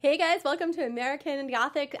Hey guys, welcome to American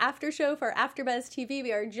Gothic After Show for AfterBuzz TV.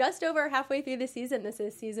 We are just over halfway through the season. This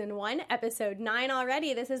is season 1, episode 9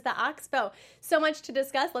 already. This is the Oxbow. So much to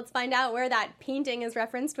discuss. Let's find out where that painting is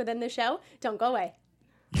referenced within the show. Don't go away.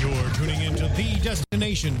 You're tuning into the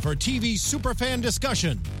destination for TV superfan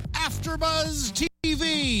discussion, AfterBuzz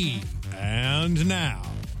TV. And now,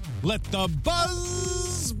 let the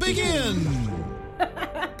buzz begin.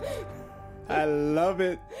 I love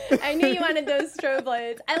it. I knew you wanted those strobe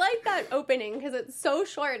lights. I like that opening because it's so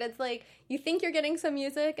short. It's like you think you're getting some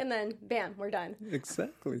music and then bam, we're done.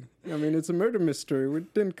 Exactly. I mean, it's a murder mystery. We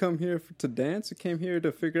didn't come here to dance. We came here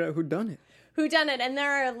to figure out who done it. Whodunit, and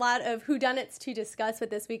there are a lot of whodunits to discuss with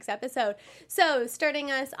this week's episode. So,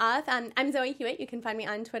 starting us off, I'm Zoe Hewitt. You can find me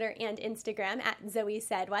on Twitter and Instagram at Zoe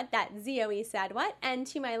Said What. That's Zoe Said What. And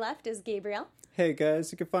to my left is Gabriel. Hey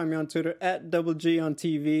guys, you can find me on Twitter at Double G on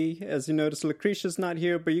TV. As you notice, Lucretia's not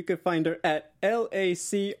here, but you can find her at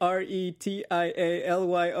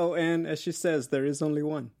LACRETIALYON. As she says, there is only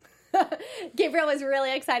one. Gabriel was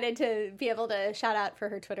really excited to be able to shout out for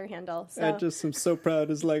her Twitter handle. So. I just am so proud.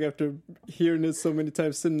 It's like after hearing it so many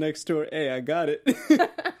times sitting next to her, hey, I got it.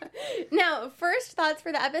 Now, first thoughts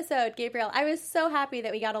for the episode, Gabriel. I was so happy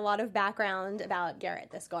that we got a lot of background about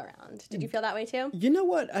Garrett this go-around. Did you feel that way too? You know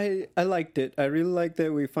what? I liked it. I really like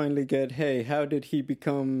that we finally get, hey, how did he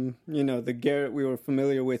become, the Garrett we were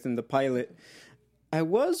familiar with in the pilot? I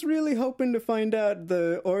was really hoping to find out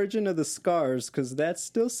the origin of the scars, because that's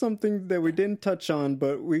still something that we didn't touch on,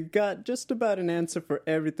 but we got just about an answer for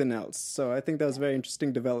everything else. So I think that was a very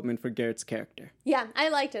interesting development for Garrett's character. Yeah, I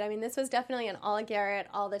liked it. I mean, this was definitely an all Garrett,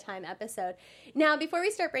 all the time episode. Now, before we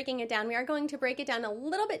start breaking it down, we are going to break it down a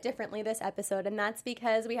little bit differently this episode, and that's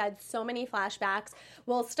because we had so many flashbacks.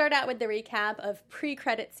 We'll start out with the recap of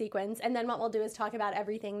pre-credit sequence, and then what we'll do is talk about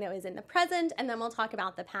everything that was in the present, and then we'll talk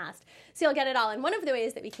about the past. So you'll get it all. And one of the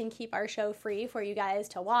ways that we can keep our show free for you guys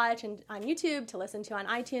to watch and on YouTube, to listen to on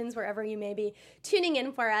iTunes, wherever you may be tuning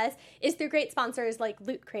in for us, is through great sponsors like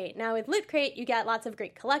Loot Crate. Now with Loot Crate, you get lots of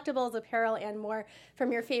great collectibles, apparel, and more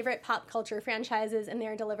from your favorite pop culture franchises, and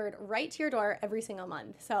they're delivered right to your door every single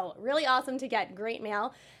month. So really awesome to get great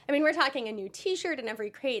mail. I mean, we're talking a new t-shirt in every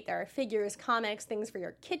crate. There are figures, comics, things for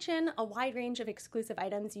your kitchen, a wide range of exclusive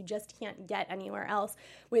items you just can't get anywhere else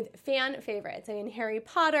with fan favorites. I mean, Harry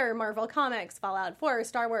Potter, Marvel Comics, Fallout 4,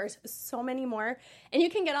 Star Wars, so many more. And you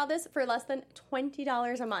can get all this for less than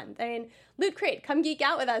 $20 a month. I mean, Loot Crate, come geek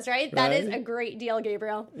out with us, right? That is a great deal,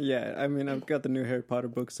 Gabriel. Yeah, I mean, I've got the new Harry Potter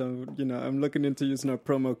book, so, I'm looking into using our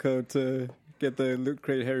promo code to get the Loot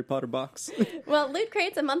Crate Harry Potter box. Well, Loot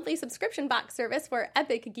Crate's a monthly subscription box service for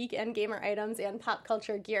epic geek and gamer items and pop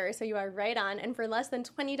culture gear, so you are right on. And for less than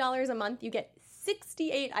 $20 a month, you get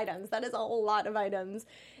 68 items. That is a lot of items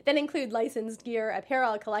that include licensed gear,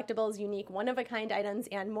 apparel, collectibles, unique one-of-a-kind items,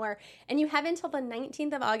 and more. And you have until the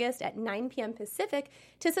 19th of August at 9 p.m. Pacific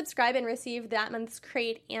to subscribe and receive that month's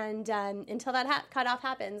crate. And until that cutoff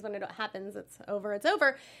happens, when it happens, it's over, it's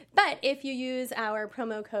over. But if you use our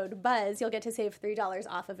promo code BUZZ, you'll get to save $3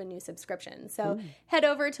 off of a new subscription. So head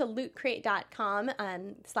over to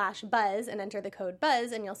lootcrate.com/buzz and enter the code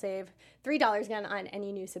BUZZ, and you'll save $3 again on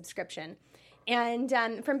any new subscription. And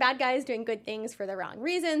from bad guys doing good things for the wrong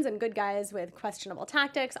reasons and good guys with questionable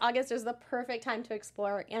tactics, August is the perfect time to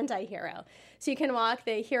explore anti-hero. So you can walk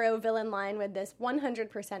the hero-villain line with this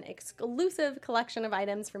 100% exclusive collection of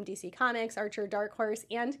items from DC Comics, Archer, Dark Horse,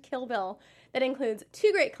 and Kill Bill that includes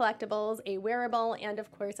 2 great collectibles, a wearable, and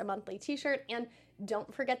of course a monthly t-shirt, and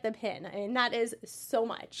don't forget the pin. I mean, that is so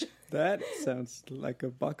much. That sounds like a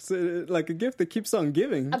box, like a gift that keeps on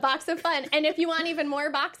giving. A box of fun. And if you want even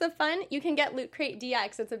more box of fun, you can get Loot Crate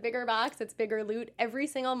DX. It's a bigger box. It's bigger loot every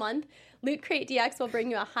single month. Loot Crate DX will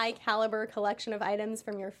bring you a high-caliber collection of items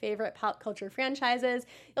from your favorite pop culture franchises.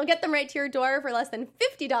 You'll get them right to your door for less than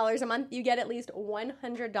 $50 a month. You get at least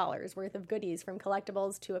 $100 worth of goodies, from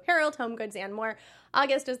collectibles to apparel, home goods, and more.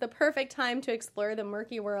 August is the perfect time to explore the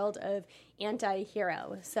murky world of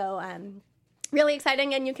anti-hero. So, really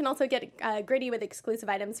exciting, and you can also get gritty with exclusive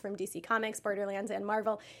items from DC Comics, Borderlands, and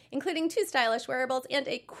Marvel, including 2 stylish wearables and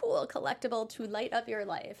a cool collectible to light up your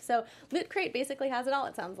life. So Loot Crate basically has it all,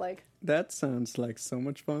 it sounds like. That sounds like so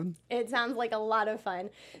much fun. It sounds like a lot of fun.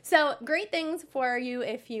 So great things for you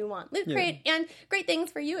if you want Loot Crate, and great things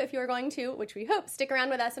for you if you are going to, which we hope, stick around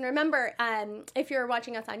with us. And remember, if you're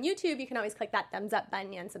watching us on YouTube, you can always click that thumbs up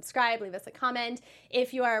button and subscribe, leave us a comment.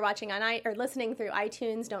 If you are watching on or listening through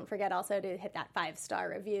iTunes, don't forget also to hit that 5-star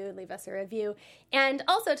review, leave us a review. And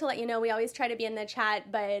also to let you know, we always try to be in the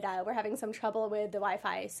chat, but we're having some trouble with the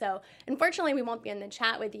Wi-Fi. So unfortunately, we won't be in the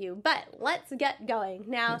chat with you, but let's get going.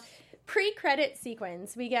 Now, pre-credit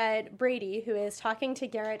sequence, we get Brady, who is talking to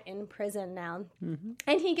Garrett in prison now. Mm-hmm.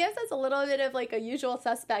 And he gives us a little bit of like a usual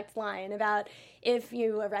suspect line about if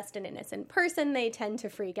you arrest an innocent person, they tend to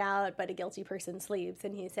freak out, but a guilty person sleeps.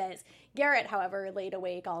 And he says, Garrett, however, laid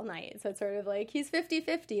awake all night. So it's sort of like he's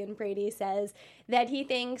 50-50. And Brady says that he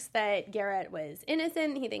thinks that Garrett was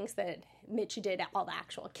innocent. He thinks that Mitch did all the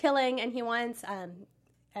actual killing, and he wants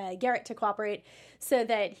Garrett to cooperate so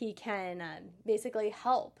that he can basically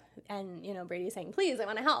help. And, Brady's saying, please, I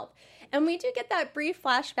want to help. And we do get that brief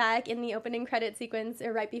flashback in the opening credit sequence,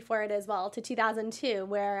 or right before it as well, to 2002,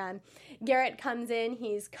 where Garrett comes in.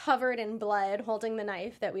 He's covered in blood, holding the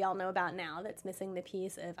knife that we all know about now that's missing the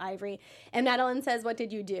piece of ivory. And Madeline says, what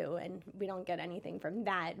did you do? And we don't get anything from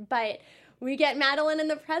that. But we get Madeline in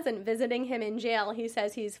the present visiting him in jail. He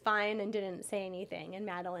says he's fine and didn't say anything. And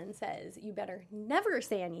Madeline says, you better never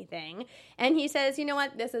say anything. And he says, you know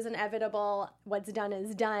what? This is inevitable. What's done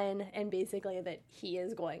is done. And basically that he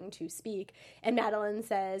is going to speak. And Madeline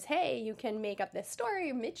says, hey, you can make up this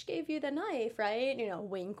story. Mitch gave you the knife, right?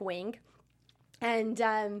 Wink, wink.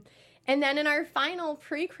 And then in our final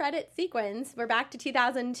pre-credit sequence, we're back to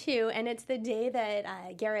 2002, and it's the day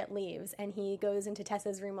that Garrett leaves, and he goes into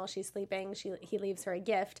Tessa's room while she's sleeping. He leaves her a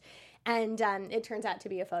gift, and it turns out to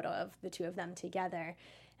be a photo of the two of them together.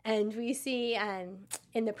 And we see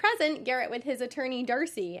in the present, Garrett with his attorney,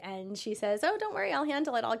 Darcy, and she says, oh, don't worry, I'll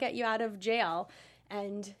handle it. I'll get you out of jail.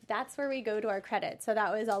 And that's where we go to our credits. So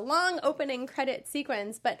that was a long opening credit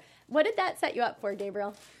sequence, but what did that set you up for,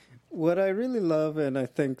 Gabriel? What I really love, and I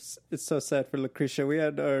think it's so sad for Lucretia, we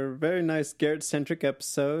had our very nice Garrett-centric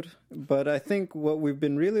episode, but I think what we've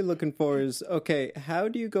been really looking for is, okay, how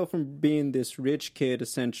do you go from being this rich kid,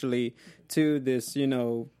 essentially, to this,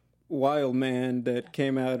 wild man that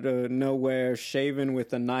came out of nowhere, shaven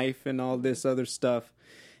with a knife and all this other stuff?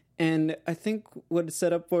 And I think what it's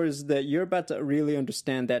set up for is that you're about to really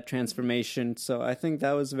understand that transformation. So I think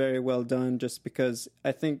that was very well done, just because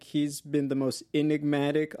I think he's been the most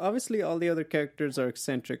enigmatic. Obviously, all the other characters are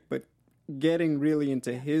eccentric, but getting really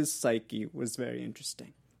into his psyche was very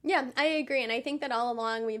interesting. Yeah, I agree. And I think that all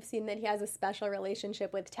along we've seen that he has a special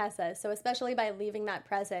relationship with Tessa. So especially by leaving that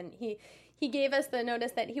present, he gave us the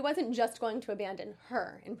notice that he wasn't just going to abandon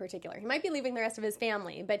her in particular. He might be leaving the rest of his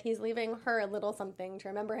family, but he's leaving her a little something to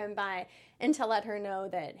remember him by and to let her know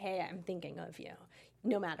that, hey, I'm thinking of you,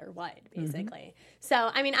 no matter what, basically. Mm-hmm. So,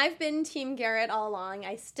 I mean, I've been Team Garrett all along.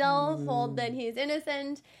 I still hold that he's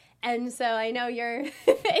innocent. And so I know you're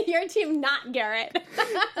Team not Garrett.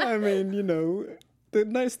 I mean, the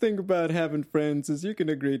nice thing about having friends is you can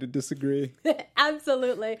agree to disagree.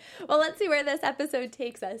 Absolutely. Well, let's see where this episode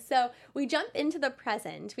takes us. So we jump into the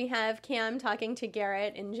present. We have Cam talking to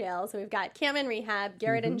Garrett in jail. So we've got Cam in rehab,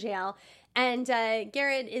 Garrett in jail. And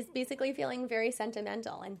Garrett is basically feeling very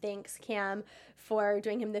sentimental and thanks Cam for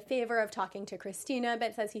doing him the favor of talking to Christina,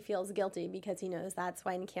 but says he feels guilty because he knows that's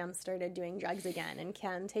when Cam started doing drugs again. And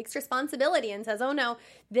Cam takes responsibility and says, oh no,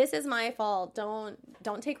 this is my fault. Don't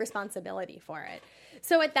take responsibility for it.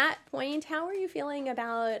 So at that point, how are you feeling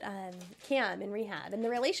about Cam in rehab and the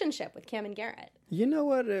relationship with Cam and Garrett? You know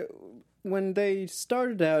what? When they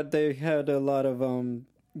started out, they had a lot of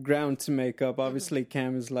ground to make up. Obviously,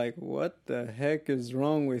 Cam is like, what the heck is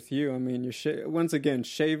wrong with you? I mean, you're once again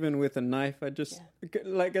shaven with a knife. I just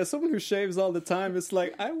like, as someone who shaves all the time, it's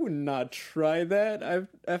like I would not try that.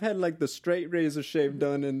 I've had like the straight razor shave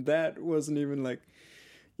done, and that wasn't even like,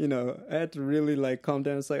 I had to really like calm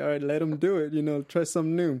down. It's like, all right, let him do it. Try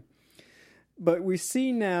something new. But we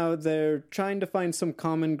see now they're trying to find some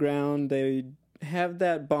common ground. They have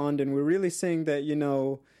that bond, and we're really seeing that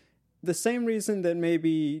the same reason that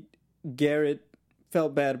maybe Garrett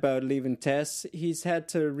felt bad about leaving Tess, he's had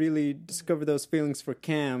to really discover those feelings for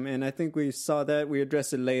Cam. And I think we saw that. We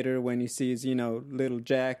address it later when he sees, little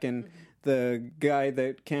Jack and the guy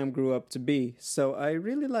that Cam grew up to be. So I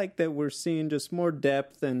really like that we're seeing just more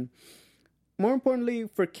depth and, more importantly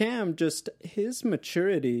for Cam, just his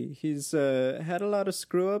maturity. He's had a lot of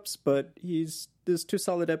screw-ups, but there's 2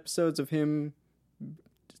 solid episodes of him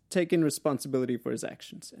taking responsibility for his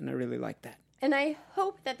actions, and I really like that. And I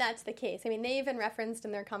hope that that's the case. I mean, they even referenced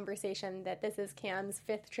in their conversation that this is Cam's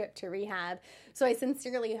 5th trip to rehab, so I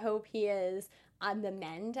sincerely hope he is on the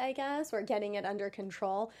mend, I guess, or getting it under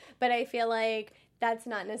control, but I feel like that's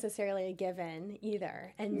not necessarily a given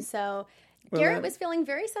either, and so Garrett was feeling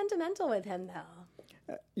very sentimental with him,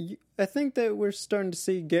 though. I think that we're starting to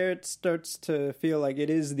see Garrett starts to feel like it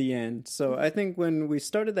is the end. So I think when we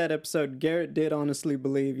started that episode, Garrett did honestly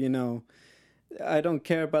believe, I don't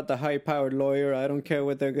care about the high-powered lawyer. I don't care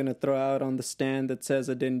what they're going to throw out on the stand that says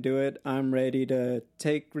I didn't do it. I'm ready to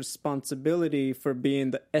take responsibility for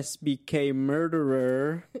being the SBK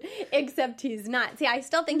murderer. Except he's not. See, I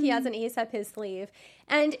still think he has an ace up his sleeve.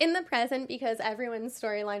 And in the present, because everyone's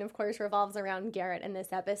storyline, of course, revolves around Garrett in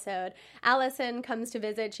this episode, Allison comes to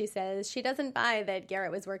visit. She says she doesn't buy that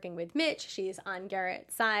Garrett was working with Mitch. She's on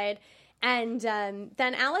Garrett's side. And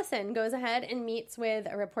then Allison goes ahead and meets with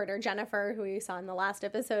a reporter, Jennifer, who we saw in the last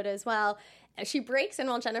episode as well. She breaks in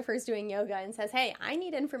while Jennifer's doing yoga and says, hey, I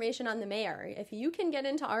need information on the mayor. If you can get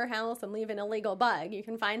into our house and leave an illegal bug, you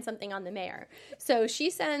can find something on the mayor. So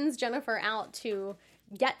she sends Jennifer out to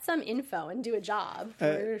get some info and do a job,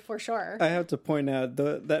 for sure. I have to point out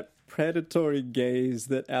that predatory gaze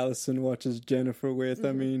that Allison watches Jennifer with. Mm-hmm.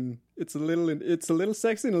 I mean, it's a little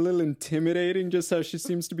sexy and a little intimidating, just how she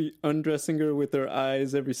seems to be undressing her with her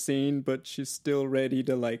eyes every scene, but she's still ready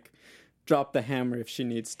to like drop the hammer if she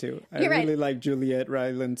needs to. I really like Juliet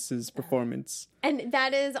Rylance's performance. And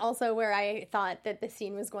that is also where I thought that the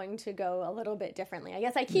scene was going to go a little bit differently. I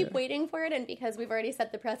guess I keep waiting for it, and because we've already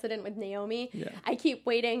set the precedent with Naomi, I keep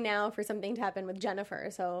waiting now for something to happen with Jennifer.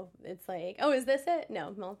 So it's like, oh, is this it?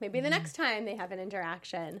 No, well, maybe the next time they have an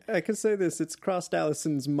interaction. I can say this, it's crossed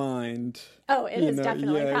Allison's mind. Oh, it is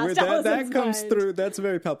definitely crossed Allison's mind. That comes through, that's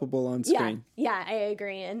very palpable on screen. Yeah, I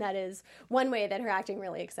agree, and that is one way that her acting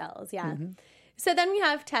really excels, So then we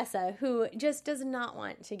have Tessa, who just does not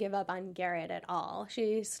want to give up on Garrett at all.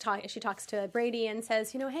 She talks to Brady and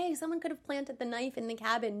says, hey, someone could have planted the knife in the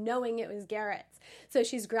cabin knowing it was Garrett's. So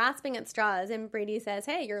she's grasping at straws, and Brady says,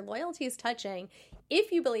 hey, your loyalty is touching.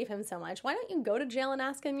 If you believe him so much, why don't you go to jail and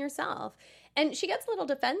ask him yourself? And she gets a little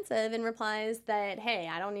defensive and replies that, hey,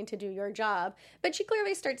 I don't need to do your job. But she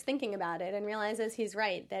clearly starts thinking about it and realizes he's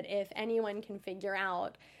right, that if anyone can figure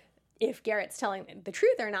out if Garrett's telling the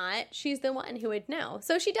truth or not, she's the one who would know.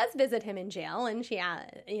 So she does visit him in jail, and she,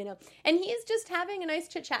 and he's just having a nice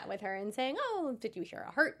chit-chat with her and saying, oh, did you hear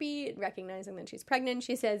a heartbeat? Recognizing that she's pregnant.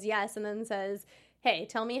 She says yes, and then says, hey,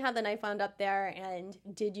 tell me how the knife wound up there, and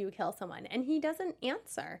did you kill someone? And he doesn't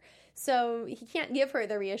answer. So he can't give her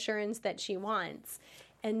the reassurance that she wants.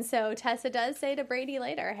 And so Tessa does say to Brady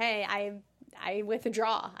later, hey, I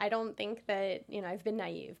withdraw. I don't think that, I've been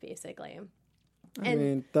naive, basically. I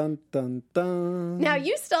mean, dun, dun, dun. Now,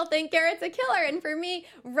 you still think Garrett's a killer, and for me,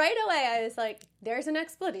 right away, I was like, there's an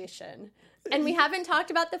explanation. And we haven't talked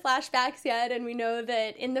about the flashbacks yet, and we know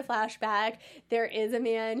that in the flashback, there is a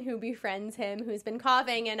man who befriends him who's been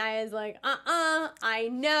coughing, and I was like, I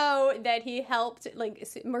know that he helped,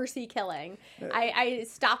 mercy killing. I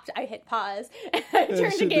stopped, I hit pause, and I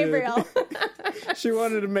turned to Gabriel. She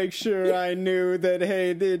wanted to make sure I knew that,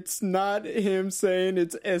 hey, it's not him saying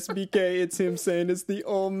it's SBK, it's him saying it's the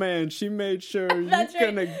old man. She made sure you're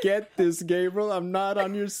gonna get this, Gabriel. I'm not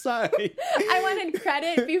on your side. I wanted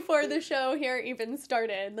credit before the show here even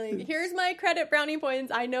started. Here's my credit brownie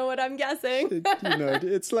points. I know what I'm guessing.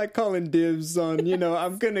 It's like calling dibs on,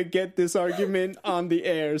 I'm gonna get this argument on the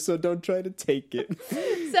air, so don't try to take it.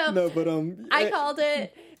 So no, but I called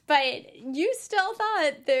it, but you still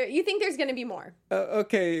thought you think there's gonna be more.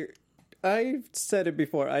 Okay. I've said it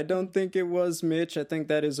before. I don't think it was Mitch. I think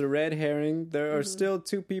that is a red herring. There are still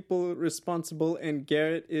two people responsible, and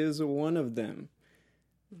Garrett is one of them.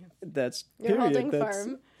 That's You're holding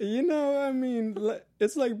firm. I mean,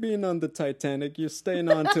 it's like being on the Titanic. You're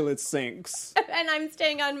staying on till it sinks. And I'm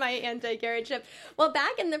staying on my anti-Garrett ship. Well,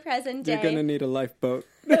 back in the present day... You're going to need a lifeboat.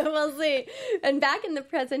 We'll see. And back in the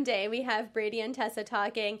present day, we have Brady and Tessa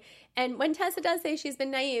talking. And when Tessa does say she's been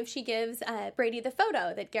naive, she gives Brady the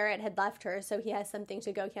photo that Garrett had left her, so he has something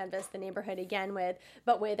to go canvass the neighborhood again with,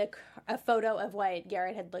 but with a photo of what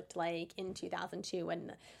Garrett had looked like in 2002 when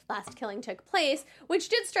the last killing took place, which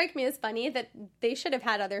did strike me as funny that they should have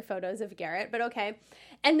had other photos of Garrett, but okay.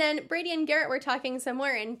 And then Brady and Garrett were talking some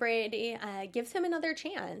more, and Brady gives him another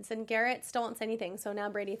chance, and Garrett still won't say anything, so now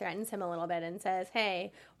Brady threatens him a little bit and says,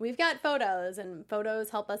 hey, we've got photos, and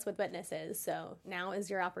photos help us with witnesses, so now is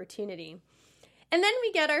your opportunity. And then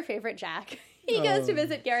we get our favorite Jack. He goes to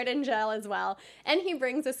visit Garrett in jail as well, and he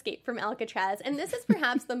brings Escape from Alcatraz. And this is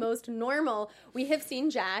perhaps the most normal we have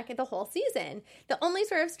seen Jack the whole season. The only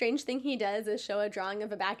sort of strange thing he does is show a drawing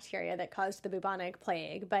of a bacteria that caused the bubonic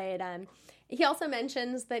plague. But he also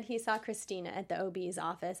mentions that he saw Christina at the OB's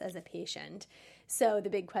office as a patient. So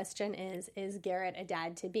the big question is Garrett a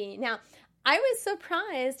dad-to-be? Now, I was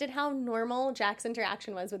surprised at how normal Jack's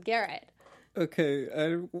interaction was with Garrett.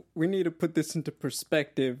 Okay, we need to put this into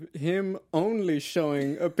perspective. Him only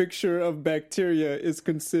showing a picture of bacteria is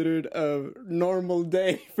considered a normal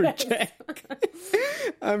day for Jack.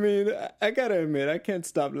 I mean, I gotta admit, I can't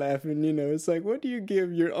stop laughing. You know, it's like, what do you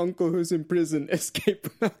give your uncle who's in prison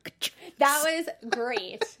escape from Alcatraz? That was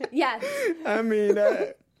great. Yes. I mean,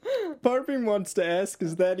 part of me wants to ask,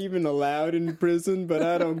 is that even allowed in prison? But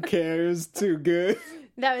I don't care. It's too good.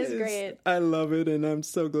 That was great. I love it, and I'm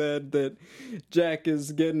so glad that Jack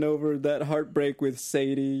is getting over that heartbreak with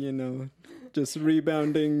Sadie, you know, just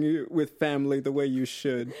rebounding with family the way you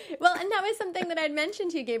should. Well, and that was something that I'd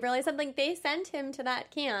mentioned to you, Gabriel. I said, like, they sent him to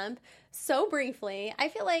that camp so briefly. I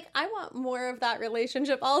feel like I want more of that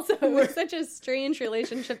relationship also. It was such a strange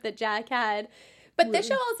relationship that Jack had. But this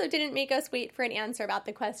show also didn't make us wait for an answer about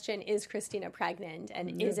the question, is Christina pregnant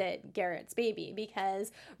and is it Garrett's baby?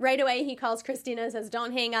 Because right away he calls Christina, says,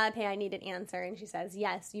 don't hang up. Hey, I need an answer. And she says,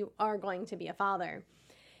 yes, you are going to be a father.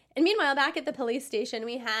 And meanwhile, back at the police station,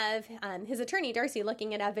 we have his attorney, Darcy,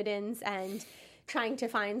 looking at evidence and trying to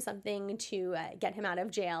find something to get him out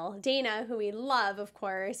of jail. Dana, who we love, of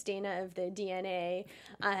course, Dana of the DNA,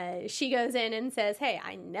 she goes in and says, hey,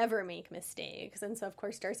 I never make mistakes. And so, of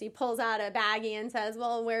course, Darcy pulls out a baggie and says,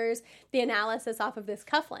 well, where's the analysis off of this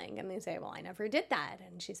cufflink? And they say, well, I never did that.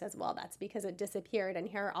 And she says, well, that's because it disappeared. And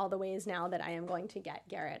here are all the ways now that I am going to get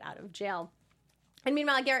Garrett out of jail. And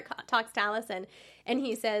meanwhile, Garrett talks to Allison, and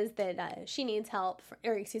he says that she needs help,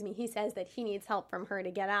 he says that he needs help from her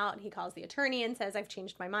to get out. He calls the attorney and says, I've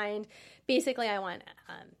changed my mind. Basically, I want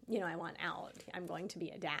out. I'm going to be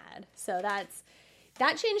a dad. So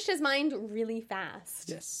that changed his mind really fast.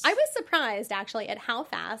 Yes. I was surprised, actually, at how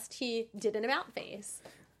fast he did an about-face.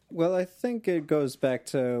 Well, I think it goes back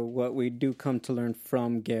to what we do come to learn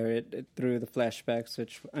from Garrett through the flashbacks,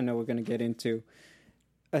 which I know we're going to get into.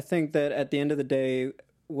 I think that at the end of the day,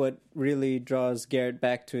 what really draws Garrett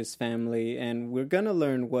back to his family, and we're going to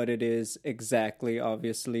learn what it is exactly,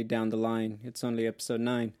 obviously, down the line. It's only episode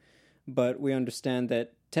 9. But we understand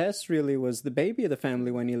that Tess really was the baby of the family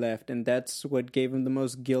when he left, and that's what gave him the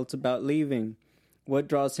most guilt about leaving. What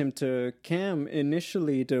draws him to Cam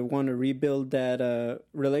initially to want to rebuild that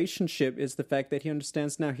relationship is the fact that he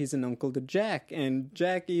understands now he's an uncle to Jack. And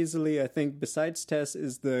Jack easily, I think, besides Tess,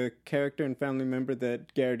 is the character and family member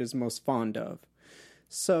that Garrett is most fond of.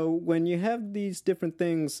 So when you have these different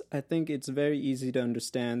things, I think it's very easy to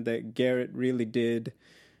understand that Garrett really did.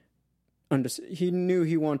 He knew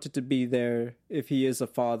he wanted to be there if he is a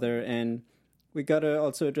father, and we gotta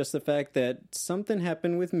also address the fact that something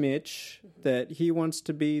happened with Mitch, that he wants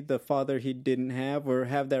to be the father he didn't have or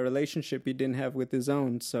have that relationship he didn't have with his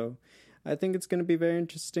own. So I think it's going to be very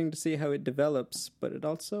interesting to see how it develops, but it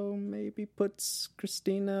also maybe puts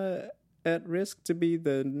Christina at risk to be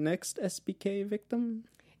the next SBK victim.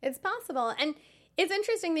 It's possible. And it's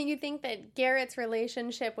interesting that you think that Garrett's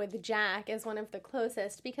relationship with Jack is one of the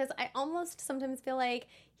closest, because I almost sometimes feel like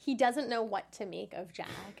he doesn't know what to make of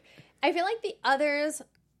Jack. I feel like the others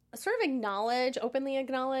sort of openly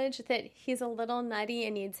acknowledge that he's a little nutty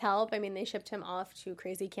and needs help. I mean, they shipped him off to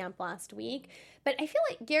crazy camp last week. But I feel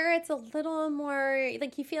like Garrett's a little more,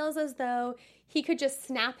 like, he feels as though he could just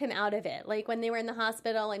snap him out of it. Like when they were in the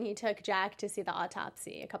hospital and he took Jack to see the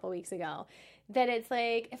autopsy a couple weeks ago. That it's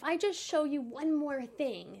like, if I just show you one more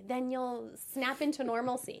thing, then you'll snap into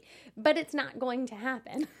normalcy. But it's not going to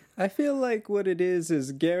happen. I feel like what it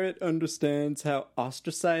is Garrett understands how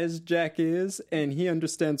ostracized Jack is, and he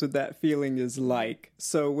understands what that feeling is like.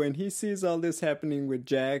 So when he sees all this happening with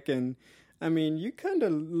Jack, and I mean, you kind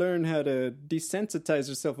of learn how to desensitize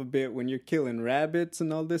yourself a bit when you're killing rabbits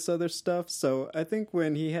and all this other stuff. So I think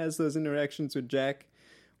when he has those interactions with Jack,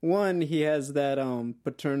 one, he has that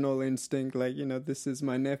paternal instinct, like, you know, this is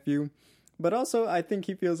my nephew. But also, I think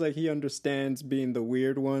he feels like he understands being the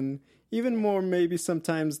weird one, even more maybe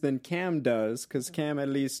sometimes than Cam does, because Cam at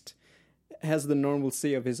least has the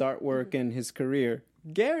normalcy of his artwork and his career.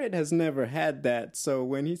 Garrett has never had that, so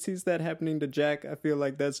when he sees that happening to Jack, I feel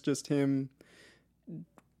like that's just him.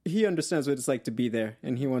 He understands what it's like to be there,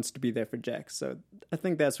 and he wants to be there for Jack. So I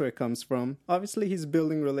think that's where it comes from. Obviously, he's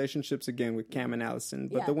building relationships again with Cam and Allison,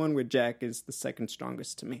 but the one with Jack is the second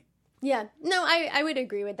strongest to me. Yeah, no, I would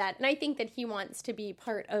agree with that. And I think that he wants to be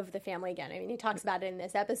part of the family again. I mean, he talks about it in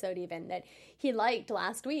this episode even, that he liked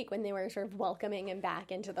last week when they were sort of welcoming him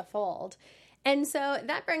back into the fold. And so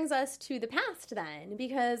that brings us to the past then,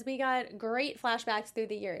 because we got great flashbacks through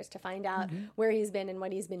the years to find out where he's been and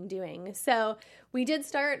what he's been doing. So we did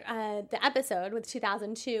start the episode with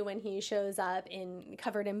 2002 when he shows up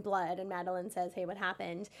covered in blood, and Madeline says, hey, what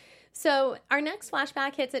happened? So our next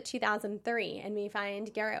flashback hits at 2003, and we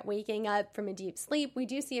find Garrett waking up from a deep sleep. We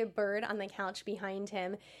do see a bird on the couch behind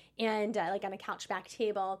him, and like on a couch back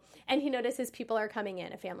table, and he notices people are coming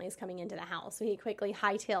in. A family is coming into the house, so he quickly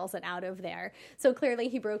hightails it out of there. So clearly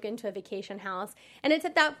he broke into a vacation house, and it's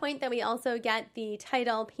at that point that we also get the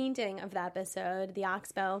title painting of the episode, The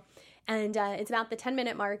Oxbow. And it's about the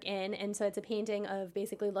 10-minute mark in, and so it's a painting of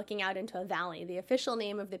basically looking out into a valley. The official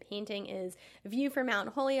name of the painting is View from Mount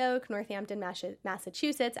Holyoke, Northampton,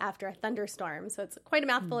 Massachusetts, after a thunderstorm. So it's quite a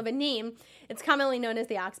mouthful of a name. It's commonly known as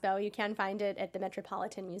the Oxbow. You can find it at the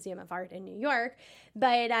Metropolitan Museum of Art in New York.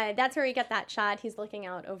 But that's where we get that shot. He's looking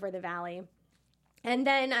out over the valley. And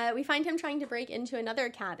then we find him trying to break into another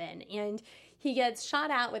cabin, and he gets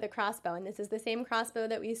shot at with a crossbow. And this is the same crossbow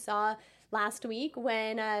that we saw last week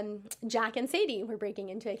when Jack and Sadie were breaking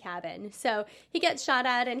into a cabin. So he gets shot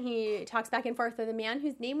at, and he talks back and forth with a man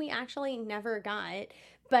whose name we actually never got.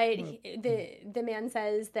 But the man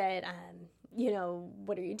says that,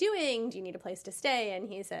 what are you doing? Do you need a place to stay? And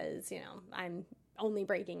he says, I'm only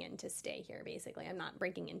breaking in to stay here, basically. I'm not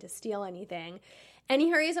breaking in to steal anything. And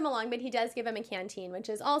he hurries him along, but he does give him a canteen, which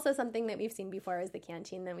is also something that we've seen before, is the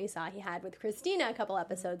canteen that we saw he had with Christina a couple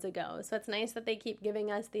episodes ago. So it's nice that they keep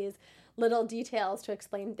giving us these little details to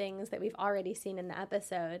explain things that we've already seen in the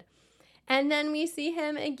episode. And then we see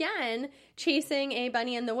him again chasing a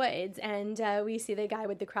bunny in the woods, and we see the guy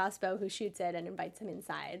with the crossbow who shoots it and invites him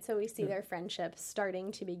inside. So we see their friendship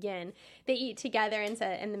starting to begin. They eat together,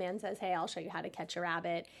 and the man says, "Hey, I'll show you how to catch a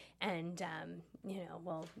rabbit, and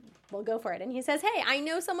we'll go for it." And he says, "Hey, I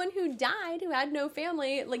know someone who died who had no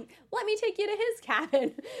family. Like, let me take you to his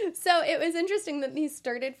cabin." So it was interesting that he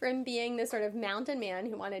started from being this sort of mountain man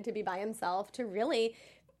who wanted to be by himself to really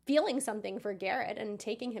feeling something for Garrett and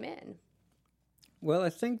taking him in. Well,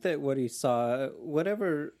 I think that what he saw,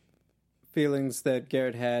 whatever feelings that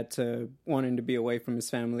Garrett had to wanting to be away from his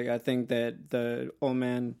family, I think that the old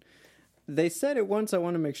man, they said it once, I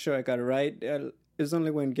want to make sure I got it right. It was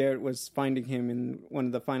only when Garrett was finding him in one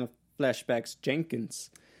of the final flashbacks,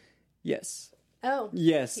 Jenkins. Yes. Oh.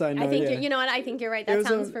 Yes, I know. I think you know what? I think you're right. That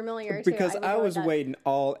sounds familiar, too. Because I was waiting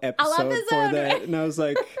all episode for that. And I was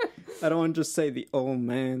like, I don't want to just say the old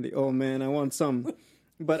man. I want some...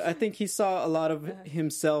 But I think he saw a lot of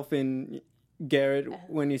himself in Garrett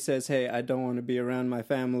when he says, "Hey, I don't want to be around my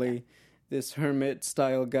family." This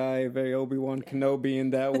hermit-style guy, very Obi-Wan Kenobi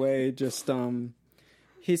in that way. Just,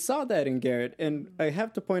 he saw that in Garrett. And I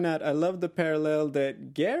have to point out, I love the parallel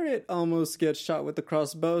that Garrett almost gets shot with the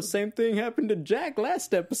crossbow. Same thing happened to Jack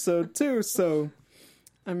last episode, too. So,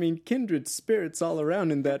 I mean, kindred spirits all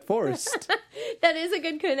around in that forest. That is a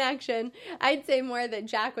good connection. I'd say more that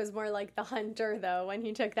Jack was more like the hunter, though, when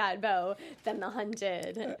he took that bow, than the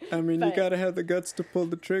hunted. I mean, you gotta have the guts to pull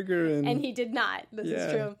the trigger. And he did not. This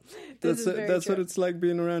is true. That's what it's like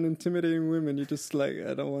being around intimidating women. You're just like,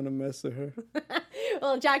 I don't want to mess with her.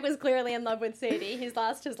 Well, Jack was clearly in love with Sadie. He's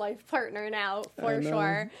lost his life partner now, for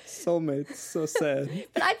sure. Soulmates, so sad.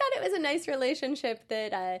 But I thought it was a nice relationship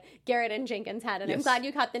that Garrett and Jenkins had, and yes. I'm glad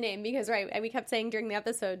you caught the name, because, we kept saying during the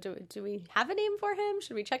episode, do we have a name for him?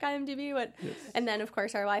 Should we check IMDb? Yes. And then, of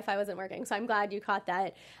course, our Wi-Fi wasn't working, so I'm glad you caught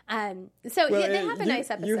that. They have a nice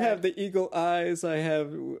episode. You have the eagle eyes. I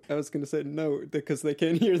was going to say no, because they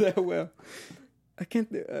can't hear that well. I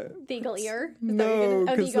can't. The eagle ear? No,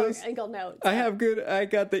 the eagle note. I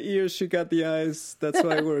got the ears, she got the eyes. That's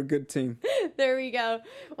why we're a good team. There we go.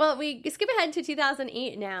 Well, we skip ahead to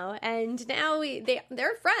 2008 now, and now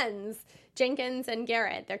they're friends. Jenkins and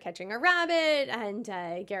Garrett, they're catching a rabbit, and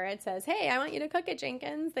Garrett says, "Hey, I want you to cook it,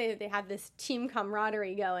 Jenkins." They have this team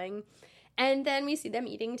camaraderie going. And then we see them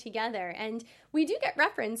eating together. And we do get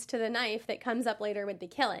reference to the knife that comes up later with the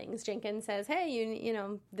killings. Jenkins says, "Hey,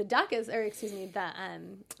 the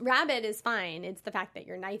rabbit is fine. It's the fact that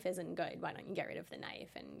your knife isn't good. Why don't you get rid of the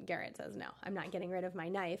knife?" And Garrett says, "No, I'm not getting rid of my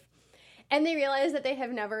knife." And they realize that they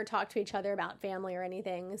have never talked to each other about family or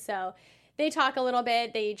anything. So they talk a little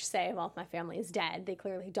bit. They each say, "Well, my family is dead." They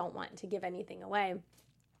clearly don't want to give anything away.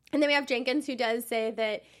 And then we have Jenkins, who does say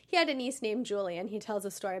that he had a niece named Julie, and he tells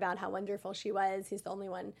a story about how wonderful she was. She's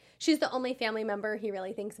the only family member he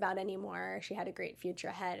really thinks about anymore. She had a great future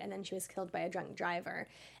ahead, and then she was killed by a drunk driver.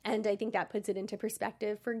 And I think that puts it into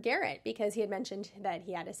perspective for Garrett, because he had mentioned that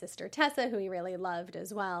he had a sister, Tessa, who he really loved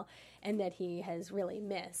as well, and that he has really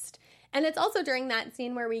missed. And it's also during that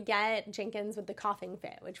scene where we get Jenkins with the coughing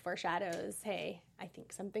fit, which foreshadows, hey, I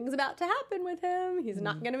think something's about to happen with him. He's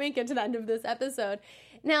not going to make it to the end of this episode.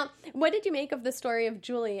 Now, what did you make of the story of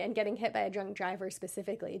Julie and getting hit by a drunk driver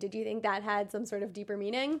specifically? Did you think that had some sort of deeper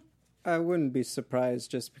meaning? I wouldn't be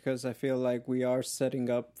surprised, just because I feel like we are setting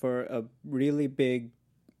up for a really big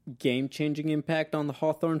game-changing impact on the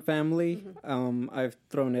Hawthorne family. I've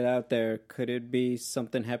thrown it out there. Could it be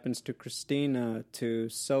something happens to Christina, to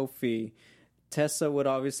Sophie? Tessa would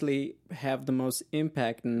obviously have the most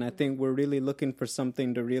impact, and I think we're really looking for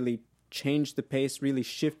something to really change the pace, really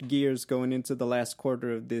shift gears going into the last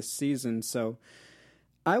quarter of this season. So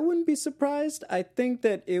I wouldn't be surprised. I think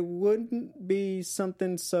that it wouldn't be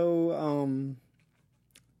something so,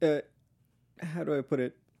 how do I put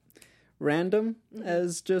it? Random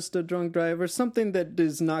as just a drunk driver, something that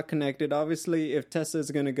is not connected. Obviously, if Tessa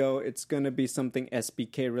is going to go, it's going to be something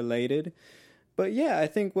SBK related. But yeah, I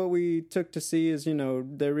think what we took to see is,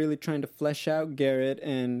 they're really trying to flesh out Garrett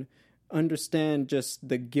and understand just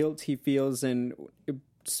the guilt he feels, and it's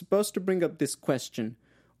supposed to bring up this question: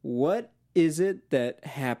 what is it that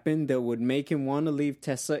happened that would make him want to leave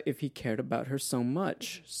Tessa if he cared about her so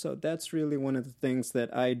much? So that's really one of the things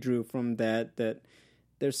that I drew from that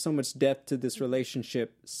there's so much depth to this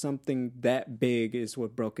relationship. Something that big is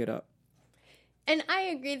what broke it up. And I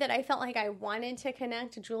agree that I felt like I wanted to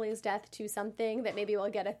connect Julie's death to something that maybe we'll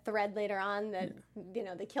get a thread later on that,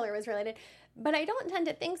 the killer was related. But I don't tend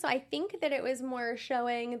to think so. I think that it was more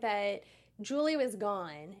showing that Julie was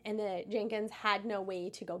gone and that Jenkins had no way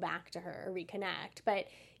to go back to her or reconnect. But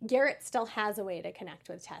Garrett still has a way to connect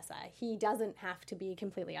with Tessa. He doesn't have to be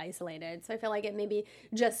completely isolated. So I feel like it maybe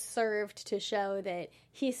just served to show that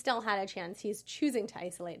he still had a chance. He's choosing to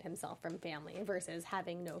isolate himself from family versus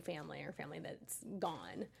having no family or family that's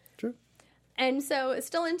gone. True. And so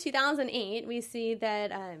still in 2008, we see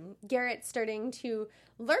that Garrett's starting to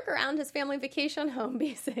lurk around his family vacation home,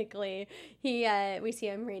 basically. We see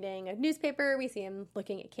him reading a newspaper. We see him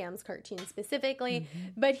looking at Cam's cartoon specifically.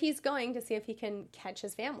 But he's going to see if he can catch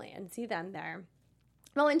his family and see them there.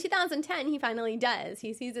 Well, in 2010, he finally does.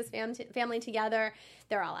 He sees his family together.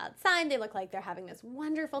 They're all outside. They look like they're having this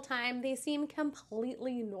wonderful time. They seem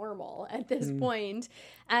completely normal at this point.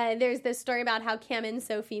 There's this story about how Cam and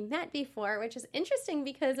Sophie met before, which is interesting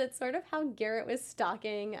because it's sort of how Garrett was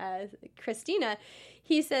stalking Christina.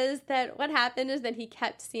 He says that what happened is that he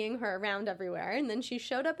kept seeing her around everywhere, and then she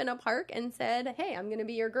showed up in a park and said, hey, I'm going to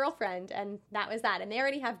be your girlfriend, and that was that. And they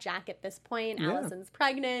already have Jack at this point. Yeah. Allison's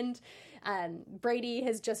pregnant. Brady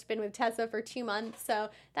has just been with Tessa for 2 months, so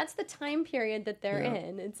that's the time period that they're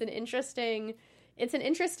in. It's an interesting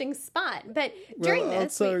spot. But during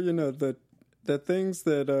this, also, the things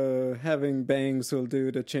that having bangs will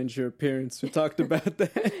do to change your appearance. We talked about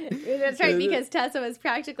that. That's right, because Tessa was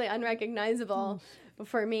practically unrecognizable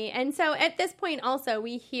for me. And so at this point also,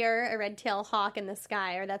 we hear a red-tailed hawk in the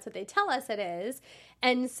sky, or that's what they tell us it is.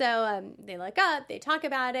 And so they look up, they talk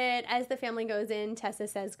about it. As the family goes in, Tessa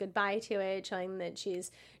says goodbye to it, showing that she's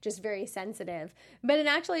just very sensitive. But it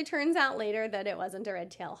actually turns out later that it wasn't a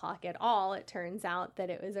red-tailed hawk at all. It turns out that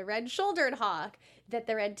it was a red-shouldered hawk, that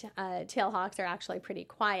the red-tailed hawks are actually pretty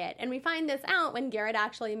quiet. And we find this out when Garrett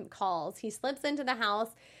actually calls. He slips into the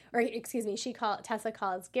house, Tessa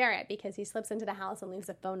calls Garrett because he slips into the house and leaves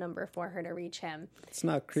a phone number for her to reach him. It's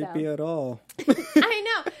not creepy at all.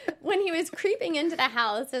 I know. When he was creeping into the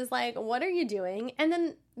house, it's like, what are you doing? And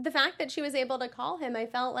then the fact that she was able to call him, I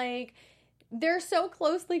felt like they're so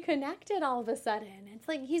closely connected all of a sudden. It's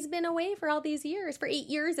like he's been away for all these years, for 8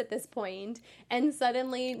 years at this point, and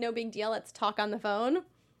suddenly, no big deal, let's talk on the phone.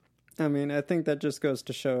 I mean, I think that just goes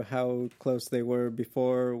to show how close they were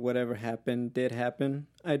before whatever happened did happen.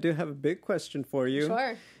 I do have a big question for you.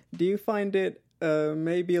 Sure. Do you find it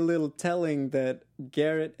maybe a little telling that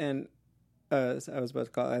Garrett and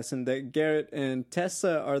that Garrett and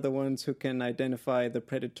Tessa are the ones who can identify the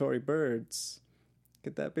predatory birds?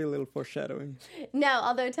 Could that be a little foreshadowing? No,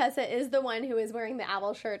 although Tessa is the one who is wearing the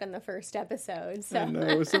owl shirt in the first episode. So. I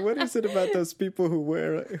know. So what is it about those people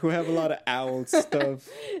who have a lot of owl stuff?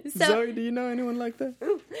 Zoe, do you know anyone like that?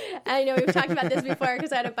 I know we've talked about this before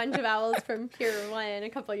because I had a bunch of owls from Pier 1 a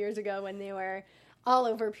couple years ago when they were all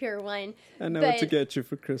over Pier 1. I know what to get you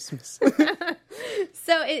for Christmas.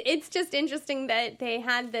 So it's just interesting that they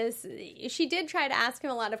had this. She did try to ask him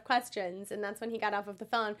a lot of questions, and that's when he got off of the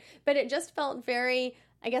phone. But it just felt very,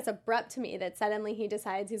 I guess, abrupt to me that suddenly he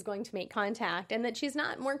decides he's going to make contact, and that she's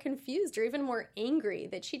not more confused or even more angry,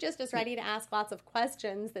 that she just is ready to ask lots of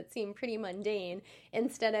questions that seem pretty mundane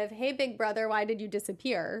instead of, hey, big brother, why did you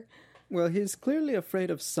disappear? Well, he's clearly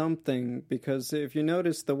afraid of something, because if you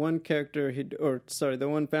notice, the one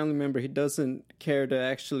family member he doesn't care to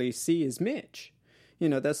actually see is Mitch.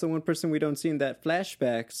 That's the one person we don't see in that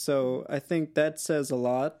flashback. So I think that says a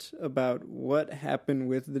lot about what happened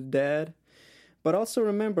with the dad. But also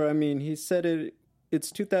remember, I mean, he said it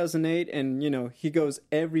it's 2008, and he goes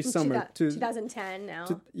every summer to 2010 now.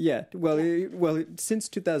 Since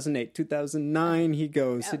 2008, 2009 he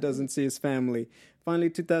goes. He doesn't see his family.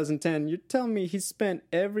 Finally, 2010. You're telling me he spent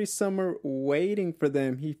every summer waiting for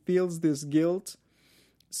them. He feels this guilt.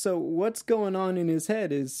 So what's going on in his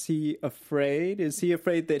head? Is he afraid? Is he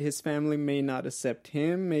afraid that his family may not accept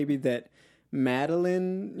him? Maybe that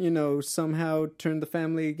Madeline, somehow turned the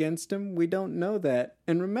family against him? We don't know that.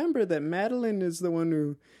 And remember that Madeline is the one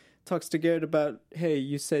who talks to Garrett about, hey,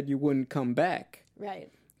 you said you wouldn't come back.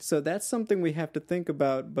 Right. So that's something we have to think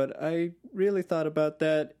about. But I really thought about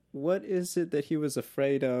that. What is it that he was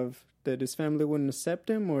afraid of? That his family wouldn't accept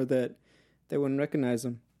him, or that they wouldn't recognize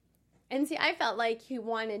him? And see, I felt like he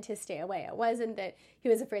wanted to stay away. It wasn't that he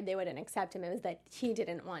was afraid they wouldn't accept him. It was that he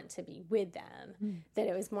didn't want to be with them, that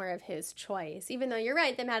it was more of his choice. Even though you're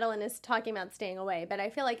right that Madeline is talking about staying away, but I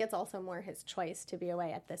feel like it's also more his choice to be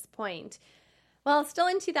away at this point. Well, still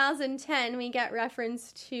in 2010, we get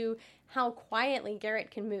reference to how quietly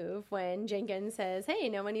Garrett can move when Jenkins says, hey,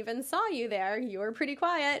 no one even saw you there. You were pretty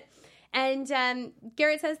quiet. And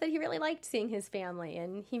Garrett says that he really liked seeing his family,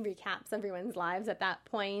 and he recaps everyone's lives at that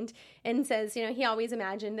point and says, he always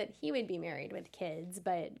imagined that he would be married with kids,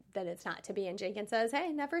 but that it's not to be. And Jenkins says, hey,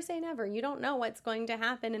 never say never. You don't know what's going to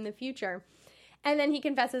happen in the future. And then he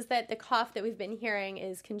confesses that the cough that we've been hearing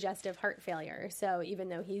is congestive heart failure. So even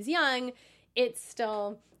though he's young, it's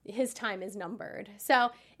still, his time is numbered.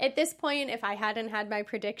 So at this point, if I hadn't had my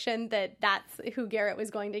prediction that that's who Garrett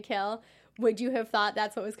was going to kill, would you have thought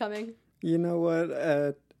that's what was coming? You know what?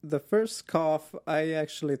 The first cough, I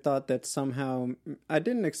actually thought that somehow... I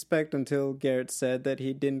didn't expect until Garrett said that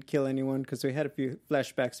he didn't kill anyone, because we had a few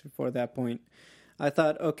flashbacks before that point. I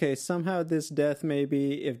thought, okay, somehow this death,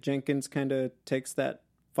 maybe if Jenkins kind of takes that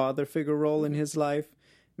father figure role in his life,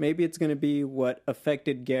 maybe it's going to be what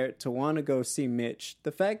affected Garrett to want to go see Mitch.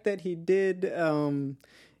 The fact that he did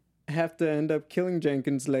have to end up killing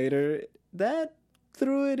Jenkins later, that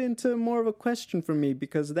threw it into more of a question for me,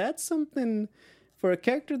 because that's something for a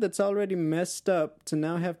character that's already messed up to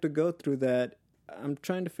now have to go through that. I'm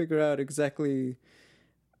trying to figure out exactly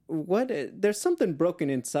there's something broken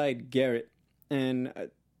inside Garrett, and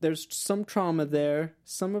there's some trauma there.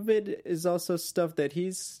 Some of it is also stuff that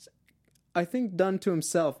he's, I think, done to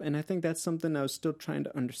himself, and I think that's something I was still trying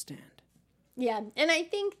to understand. Yeah, and I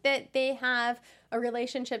think that they have a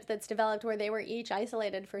relationship that's developed where they were each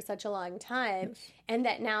isolated for such a long time, and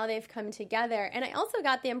that now they've come together. And I also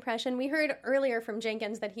got the impression, we heard earlier from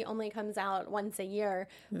Jenkins that he only comes out once a year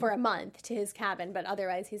for a month to his cabin, but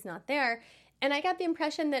otherwise he's not there. And I got the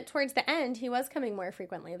impression that towards the end, he was coming more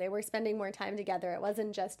frequently. They were spending more time together. It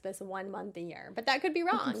wasn't just this 1 month a year. But that could be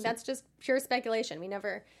wrong. That's just pure speculation. We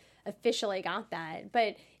never officially got that,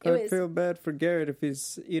 but I feel bad for Garrett if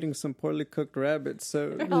he's eating some poorly cooked rabbits.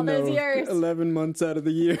 So all those years. 11 months out of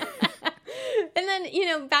the year. And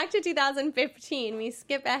then back to 2015, we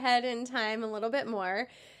skip ahead in time a little bit more.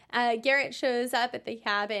 Garrett shows up at the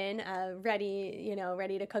cabin,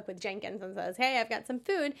 ready to cook with Jenkins, and says, hey, I've got some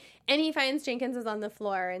food. And he finds Jenkins is on the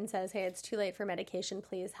floor and says, hey, it's too late for medication.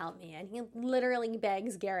 Please help me. And he literally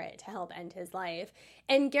begs Garrett to help end his life.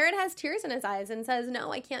 And Garrett has tears in his eyes and says,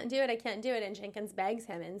 no, I can't do it. I can't do it. And Jenkins begs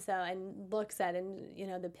him and looks at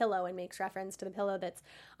the pillow and makes reference to the pillow that's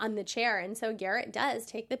on the chair. And so Garrett does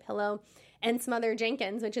take the pillow and smother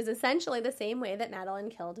Jenkins, which is essentially the same way that Madeline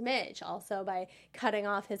killed Mitch, also by cutting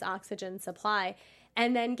off his oxygen supply.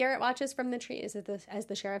 And then Garrett watches from the trees as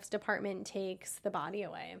the sheriff's department takes the body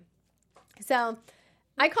away. So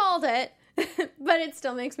I called it, but it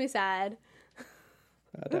still makes me sad.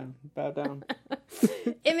 Bow down.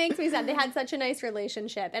 It makes me sad. They had such a nice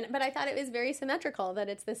relationship, but I thought it was very symmetrical that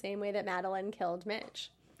it's the same way that Madeline killed Mitch.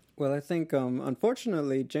 Well, I think,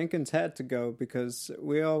 unfortunately, Jenkins had to go because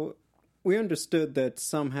we understood that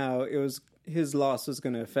somehow his loss was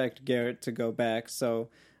going to affect Garrett to go back. So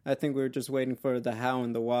I think we were just waiting for the how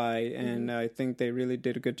and the why. And I think they really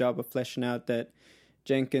did a good job of fleshing out that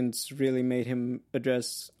Jenkins really made him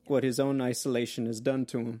address what his own isolation has done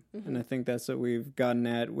to him. Mm-hmm. And I think that's what we've gotten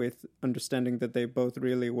at with understanding that they both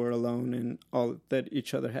really were alone and all that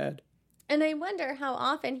each other had. And I wonder how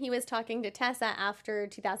often he was talking to Tessa after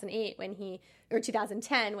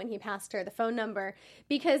 2010 when he passed her the phone number,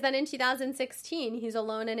 because then in 2016 he's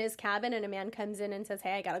alone in his cabin and a man comes in and says,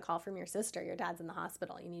 hey, I got a call from your sister. Your dad's in the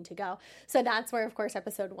hospital. You need to go. So that's where, of course,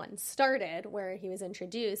 episode 1 started, where he was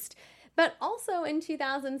introduced. But also in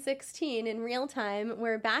 2016, in real time,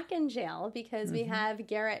 we're back in jail because we have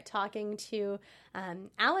Garrett talking to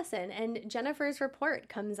Allison, and Jennifer's report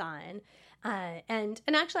comes on. And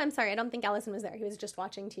actually, I'm sorry, I don't think Allison was there. He was just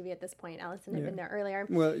watching TV at this point. Allison had been there earlier.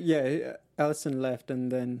 Well, yeah, Allison left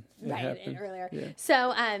and then it Right, happened. earlier. Yeah.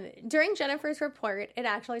 So during Jennifer's report, it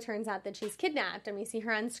actually turns out that she's kidnapped, and we see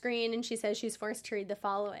her on screen, and she says she's forced to read the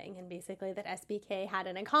following, and basically that SBK had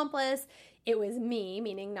an accomplice. It was me,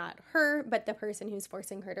 meaning not her, but the person who's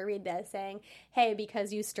forcing her to read this, saying, hey,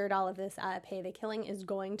 because you stirred all of this up, hey, the killing is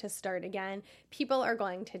going to start again. People are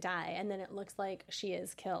going to die. And then it looks like she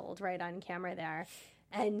is killed right on camera there.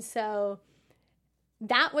 And so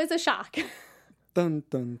that was a shock. Dun,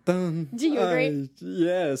 dun, dun. Do you agree?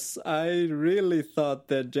 Yes, I really thought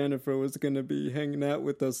that Jennifer was going to be hanging out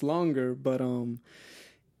with us longer, but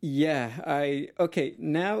yeah, okay,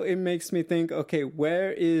 now it makes me think, okay,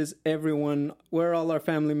 where is everyone, where are all our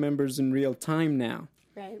family members in real time now?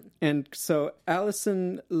 Right. And so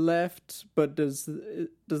Allison left, but does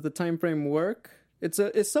the time frame work? It's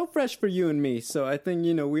so fresh for you and me, so I think,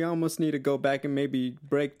 we almost need to go back and maybe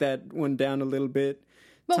break that one down a little bit.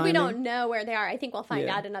 But we don't know where they are. I think we'll find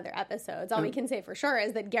out in other episodes. All we Um, can say for sure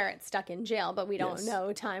is that Garrett's stuck in jail, but we don't Yes.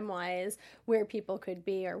 know time-wise where people could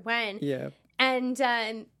be or when. Yeah. And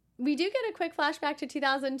we do get a quick flashback to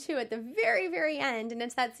 2002 at the very, very end, and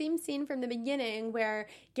it's that same scene from the beginning where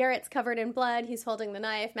Garrett's covered in blood, he's holding the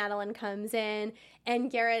knife, Madeline comes in, and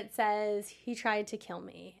Garrett says, he tried to kill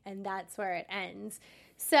me, and that's where it ends.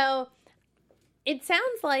 So it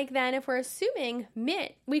sounds like then if we're assuming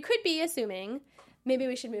we could be assuming, maybe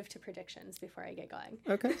we should move to predictions before I get going.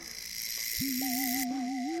 Okay.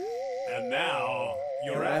 And now,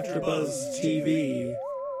 your AfterBuzz TV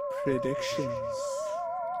predictions.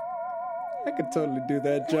 I could totally do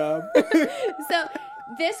that job. So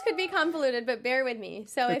this could be convoluted, but bear with me.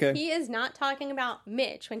 So Okay. if he is not talking about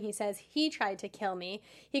Mitch when he says he tried to kill me,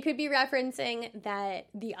 he could be referencing that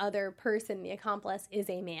the other person, the accomplice, is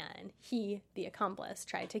a man. He, the accomplice,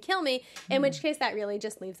 tried to kill me, in which case that really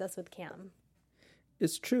just leaves us with Cam.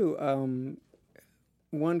 It's true.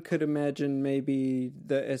 One could imagine maybe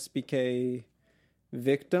the SBK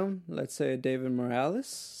victim, let's say David Morales,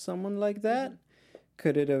 someone like that.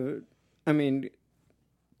 Could it have... I mean,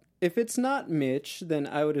 if it's not Mitch, then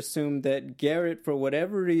I would assume that Garrett, for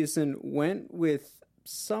whatever reason, went with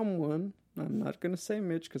someone. I'm not going to say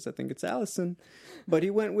Mitch because I think it's Allison. But he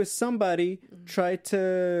went with somebody, tried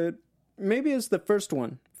to... Maybe it's the first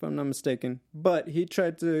one, if I'm not mistaken. But he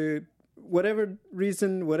tried to... Whatever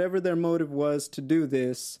reason, whatever their motive was to do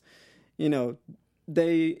this,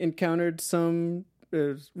 they encountered some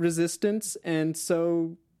resistance, and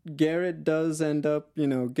so Garrett does end up,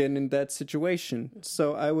 getting in that situation.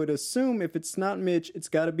 So I would assume if it's not Mitch, it's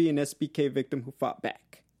got to be an SBK victim who fought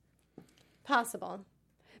back. Possible.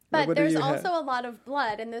 Well, But what do there's you also have? a lot of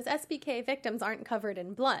blood, and those SBK victims aren't covered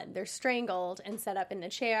in blood. They're strangled and set up in the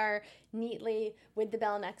chair neatly with the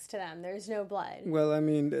bell next to them. There's no blood. Well, I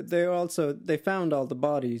mean, they found all the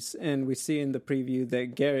bodies, and we see in the preview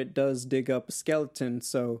that Garrett does dig up a skeleton,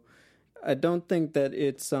 so I don't think that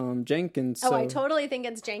it's Jenkins. Oh, I so- totally think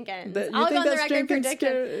it's Jenkins. You I'll think go on the that's record Jenkins'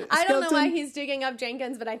 predicting. I don't know why skeleton? he's digging up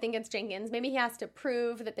Jenkins, but I think it's Jenkins. Maybe he has to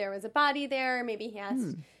prove that there was a body there. Maybe he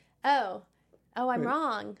has... Oh, I'm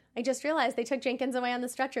wrong. I just realized they took Jenkins away on the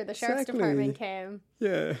stretcher. The sheriff's Exactly. department came.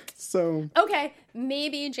 Yeah, so... Okay,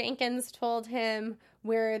 maybe Jenkins told him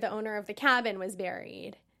where the owner of the cabin was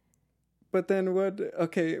buried. But then what...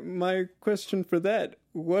 Okay, my question for that,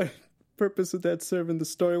 what purpose would that serve in the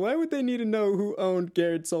story? Why would they need to know who owned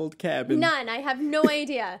Garrett's old cabin? None. I have no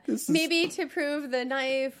idea. This is- Maybe to prove the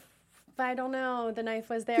knife. I don't know. The knife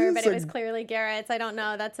was there, This but is it was a- clearly Garrett's. I don't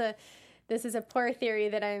know. This is a poor theory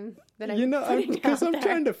that I'm Because I'm there.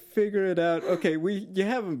 trying to figure it out. Okay, you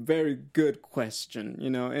have a very good question,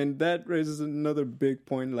 and that raises another big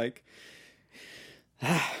point. Like,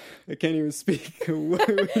 I can't even speak.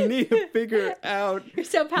 We need to figure out. You're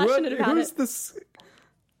so passionate about who's it. this?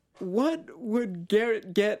 What would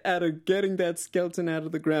Garrett get out of getting that skeleton out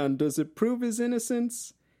of the ground? Does it prove his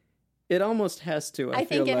innocence? It almost has to. I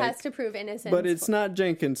think feel it like. has to prove innocence. But it's not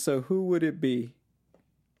Jenkins, so who would it be?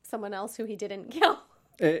 someone else who he didn't kill.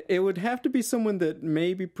 It would have to be someone that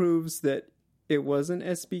maybe proves that it wasn't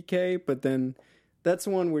SBK, but then that's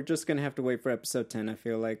one we're just going to have to wait for episode 10, I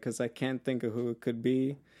feel like, because I can't think of who it could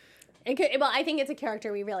be. I think it's a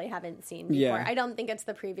character we really haven't seen before. Yeah. I don't think it's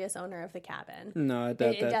the previous owner of the cabin. No, I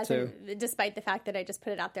doubt It that too. doesn't, despite the fact that I just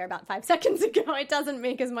put it out there about 5 seconds ago, it doesn't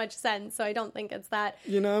make as much sense, so I don't think it's that.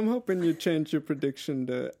 I'm hoping you change your prediction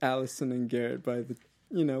to Allison and Garrett by the,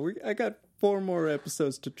 I got 4 more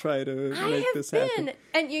episodes to try to make this happen.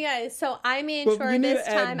 And you guys, so I made Well, sure you need this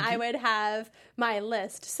to add- time I would have my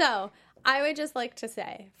list. So I would just like to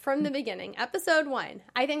say, from the beginning, episode 1,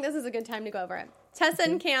 I think this is a good time to go over it. Tessa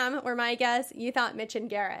and Cam were my guess. You thought Mitch and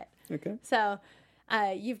Garrett. Okay. So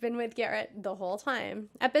you've been with Garrett the whole time.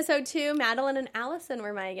 Episode 2, Madeline and Allison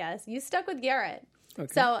were my guess. You stuck with Garrett.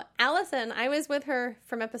 Okay. So Allison, I was with her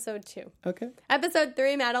from episode 2. Okay. Episode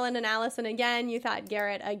 3, Madeline and Allison again. You thought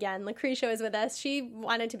Garrett again. Lucretia was with us. She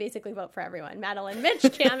wanted to basically vote for everyone. Madeline, Mitch,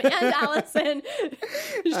 Cam, and Allison.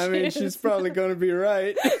 I mean, she's probably going to be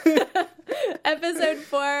right. Episode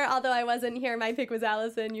 4, although I wasn't here, my pick was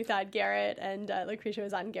Allison. You thought Garrett, and Lucretia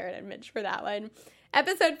was on Garrett and Mitch for that one.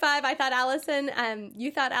 Episode 5, I thought Allison. You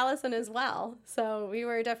thought Allison as well. So we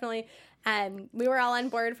were definitely... we were all on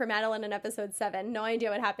board for Madeline in episode 7. No idea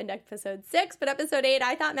what happened in episode 6, but episode 8,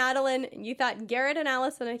 I thought Madeline. You thought Garrett and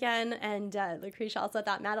Allison again, and Lucretia also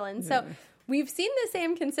thought Madeline. So we've seen the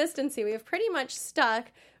same consistency. We've pretty much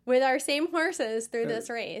stuck with our same horses through this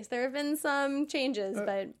race. There have been some changes,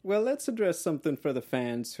 but... Well, let's address something for the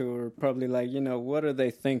fans who are probably like, what are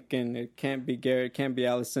they thinking? It can't be Garrett, it can't be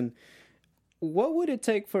Allison. What would it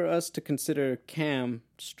take for us to consider Cam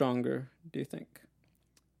stronger, do you think?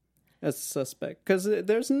 As a suspect, because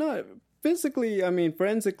there's not physically,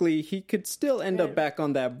 forensically, he could still end up back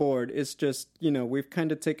on that board. It's just, we've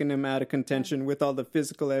kind of taken him out of contention with all the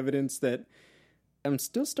physical evidence that I'm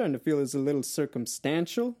still starting to feel is a little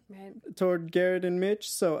circumstantial toward Garrett and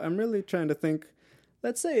Mitch. So I'm really trying to think,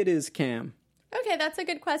 let's say it is Cam. Okay, that's a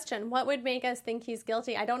good question. What would make us think he's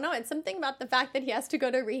guilty? I don't know. It's something about the fact that he has to go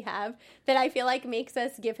to rehab that I feel like makes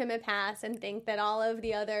us give him a pass and think that all of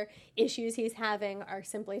the other issues he's having are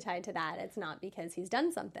simply tied to that. It's not because he's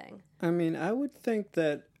done something. I would think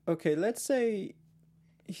that, okay, let's say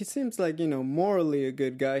he seems like, morally a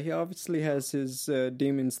good guy. He obviously has his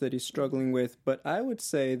demons that he's struggling with, but I would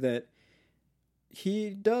say that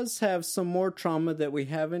he does have some more trauma that we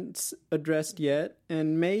haven't addressed yet,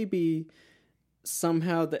 and maybe...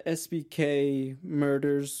 somehow the SBK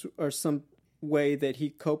murders are some way that he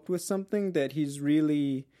coped with something that he's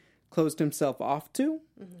really closed himself off to,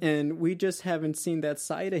 and we just haven't seen that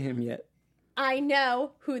side of him yet. I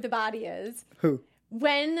know who the body is. Who?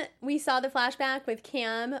 When we saw the flashback with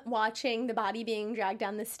Cam watching the body being dragged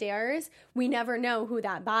down the stairs, we never know who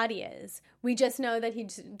that body is. We just know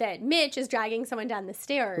that Mitch is dragging someone down the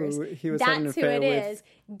stairs. That's who it is.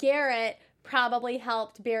 Garrett probably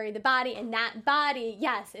helped bury the body, and that body,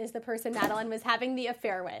 yes, is the person Madeline was having the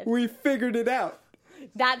affair with. We figured it out.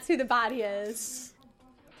 That's who the body is.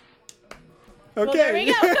 Okay. Well, there we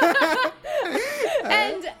go.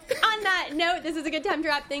 And on that note, this is a good time to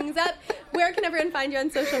wrap things up. Where can everyone find you on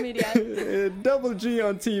social media? Double G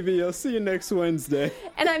on TV. I'll see you next Wednesday.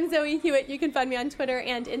 And I'm Zoe Hewitt. You can find me on Twitter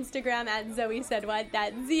and Instagram at Zoe Said What.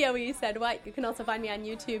 That's Zoe Said What. You can also find me on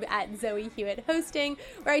YouTube at Zoe Hewitt Hosting,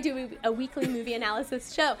 where I do a weekly movie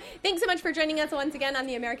analysis show. Thanks so much for joining us once again on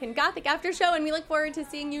the American Gothic After Show, and we look forward to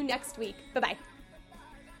seeing you next week. Bye-bye.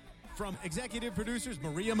 From executive producers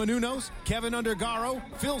Maria Menounos, Kevin Undergaro,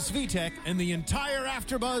 Phil Svitek, and the entire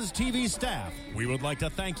AfterBuzz TV staff, we would like to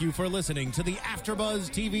thank you for listening to the AfterBuzz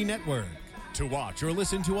TV network. To watch or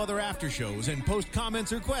listen to other after shows and post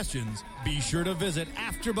comments or questions, be sure to visit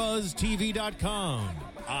AfterBuzzTV.com.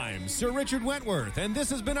 I'm Sir Richard Wentworth, and this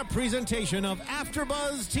has been a presentation of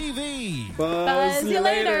AfterBuzz TV. Buzz you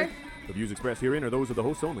later. The views expressed herein are those of the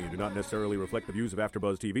hosts only and do not necessarily reflect the views of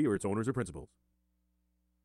AfterBuzz TV or its owners or principals.